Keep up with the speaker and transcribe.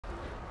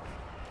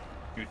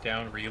Shoot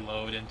down,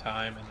 reload in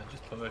time, and then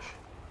just push.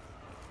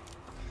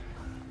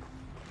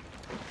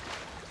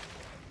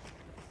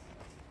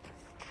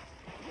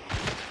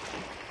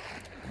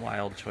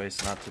 Wild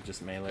choice not to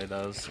just melee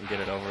those and get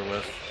it over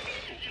with.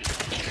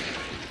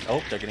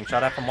 Oh, they're getting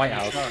shot at from White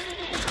House.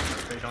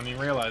 They don't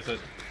even realize it.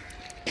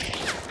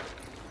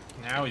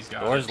 Now he's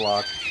got Door's it.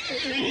 locked.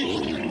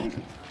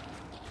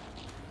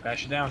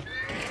 Bash it down.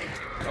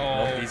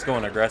 Oh, he's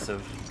going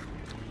aggressive.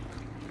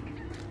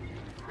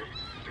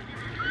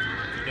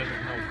 He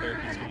doesn't know where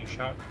he's getting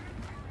shot.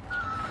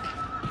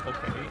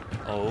 Okay.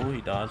 Oh,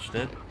 he dodged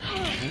it.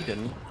 He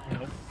didn't.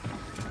 Nope.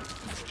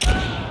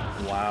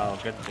 Wow,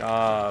 good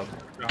job.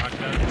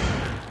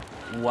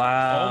 Gotcha.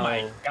 Wow. Oh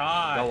my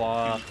god. Go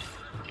off.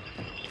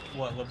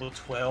 What, level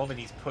 12 and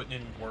he's putting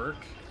in work?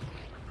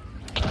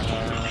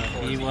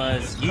 He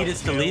was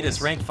Yeetus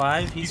Deletus, rank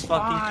 5. He's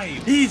fucking.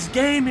 5. He's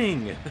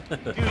gaming! Dude,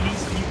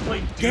 he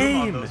played Doom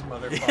Game! on those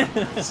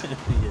motherfuckers.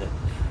 Yeah.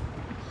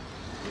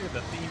 Hear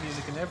the theme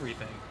music and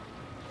everything.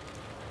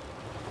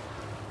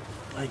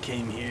 I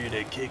came here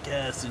to kick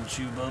ass and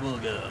chew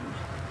bubblegum.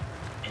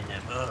 And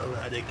I'm all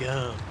out of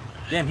gum.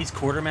 Damn, he's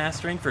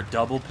quartermastering for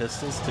double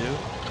pistols too?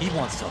 He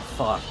wants to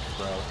fuck,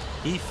 bro.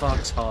 He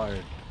fucks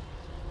hard.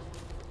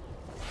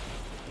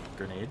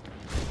 Grenade?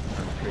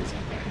 I'm crazy.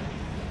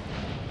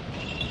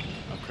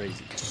 I'm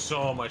crazy.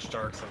 So much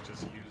dark I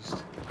just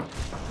used.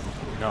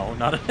 No,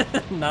 not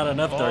not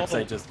enough dark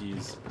sight just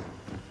used.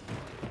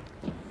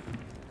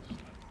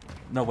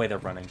 No way they're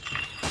running.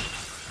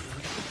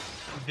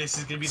 This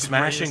is gonna be the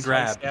Smash and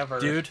grab, ever.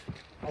 dude.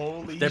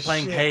 Holy They're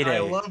playing shit, Payday. I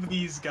love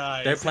these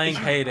guys. They're playing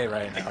Payday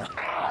right now.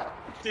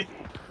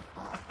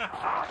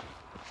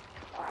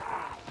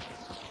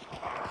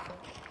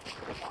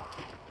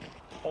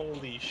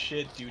 Holy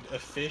shit, dude!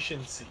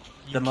 Efficiency.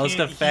 You The most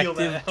can't heal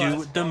effective that dude,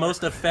 last the bar.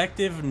 most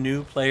effective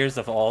new players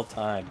of all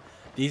time.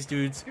 These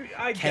dudes Dude,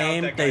 I doubt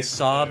came, that they guy's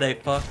saw, new. they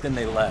fucked, and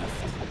they left.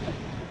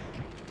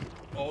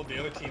 Oh, the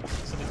other team.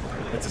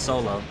 It's a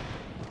solo.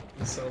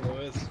 The solo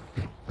is.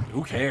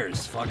 Who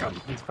cares? Fuck them.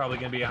 He's probably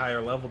gonna be a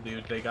higher level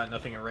dude. They got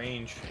nothing in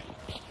range.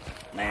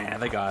 Nah,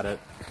 they got it.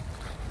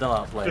 They'll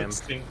outplay him.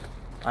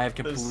 I have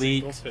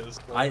complete.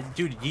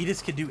 Dude,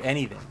 Yeetus could do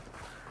anything.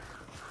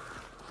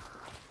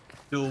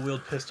 Dual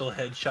wield pistol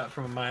headshot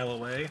from a mile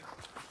away.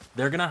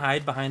 They're gonna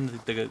hide behind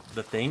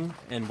the thing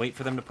and wait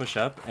for them to push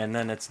up, and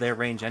then it's their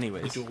range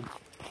anyways.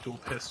 Dual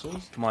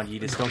pistols. Come on,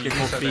 Yeetus, don't get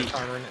cold feet.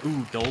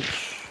 Ooh,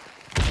 Dolch.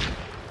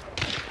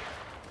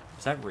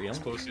 Is that real?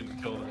 Supposed to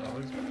kill the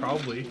dogs.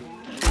 Probably.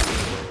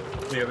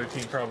 The other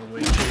team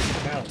probably chased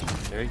him out.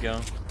 There you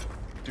go.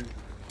 Dude,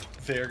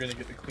 they're gonna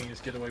get the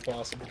cleanest getaway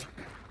possible.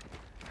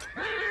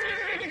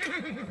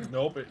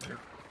 Nope, they're too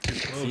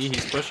close. See,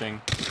 he's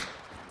pushing.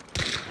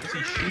 Is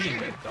he shooting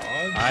that dog?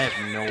 I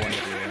have no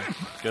idea.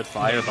 Good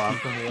firebomb.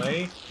 Keep him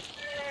away.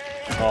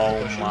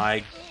 Oh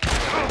my.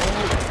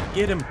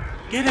 Get him!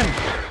 Get him!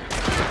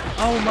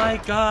 Oh my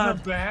god!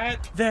 The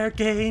bat? They're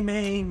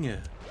gaming!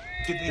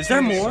 Is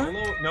there more?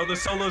 Solo? No, the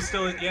solo's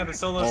still. Yeah, the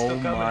solo's still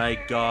coming. Oh my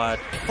god!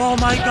 Oh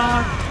my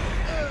god!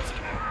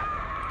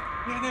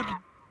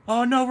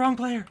 Oh no, wrong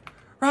player!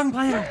 Wrong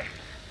player!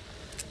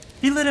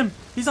 He lit him!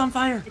 He's on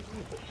fire!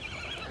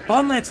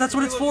 Bomb lance, that's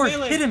what it's for!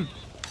 Hit him!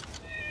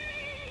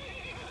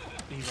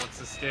 He wants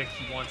the stick,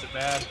 he wants it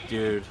bad.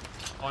 Dude.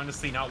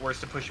 Honestly, not worse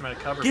to push him out of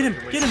cover. Get him!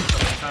 Get him!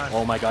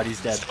 Oh my god,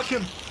 he's dead. Fuck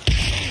him!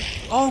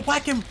 Oh,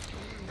 whack him!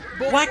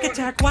 Whack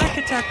attack! Whack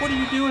attack! What are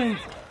you doing?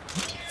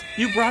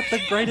 You brought the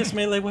greatest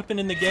melee weapon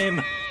in the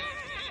game.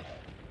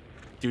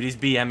 Dude, he's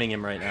BMing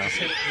him right now. Just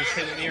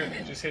hit it near.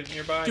 Just hit it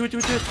nearby. Do it, do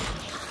it, do it.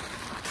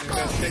 You're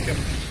gonna stick him.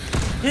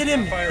 Hit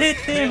him! Hit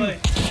him! Melee.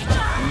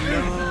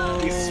 No!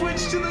 He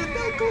switched to the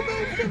knuckle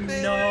knife from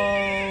there.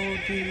 No,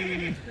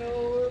 dude.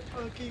 No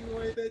fucking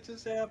way that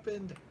just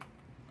happened.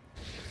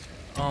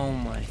 Oh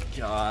my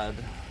god.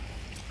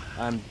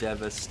 I'm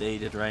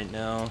devastated right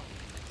now.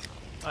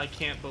 I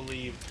can't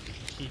believe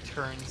he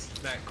turns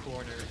that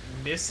corner,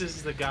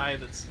 misses the guy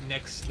that's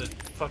next to the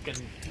fucking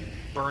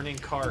burning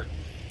cart.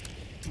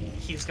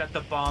 He's got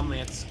the bomb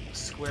lance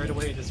squared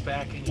away at his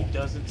back and he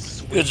doesn't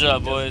switch. Good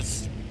job,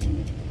 boys.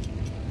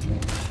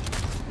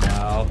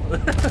 Wow.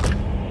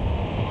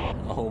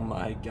 Oh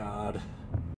my god.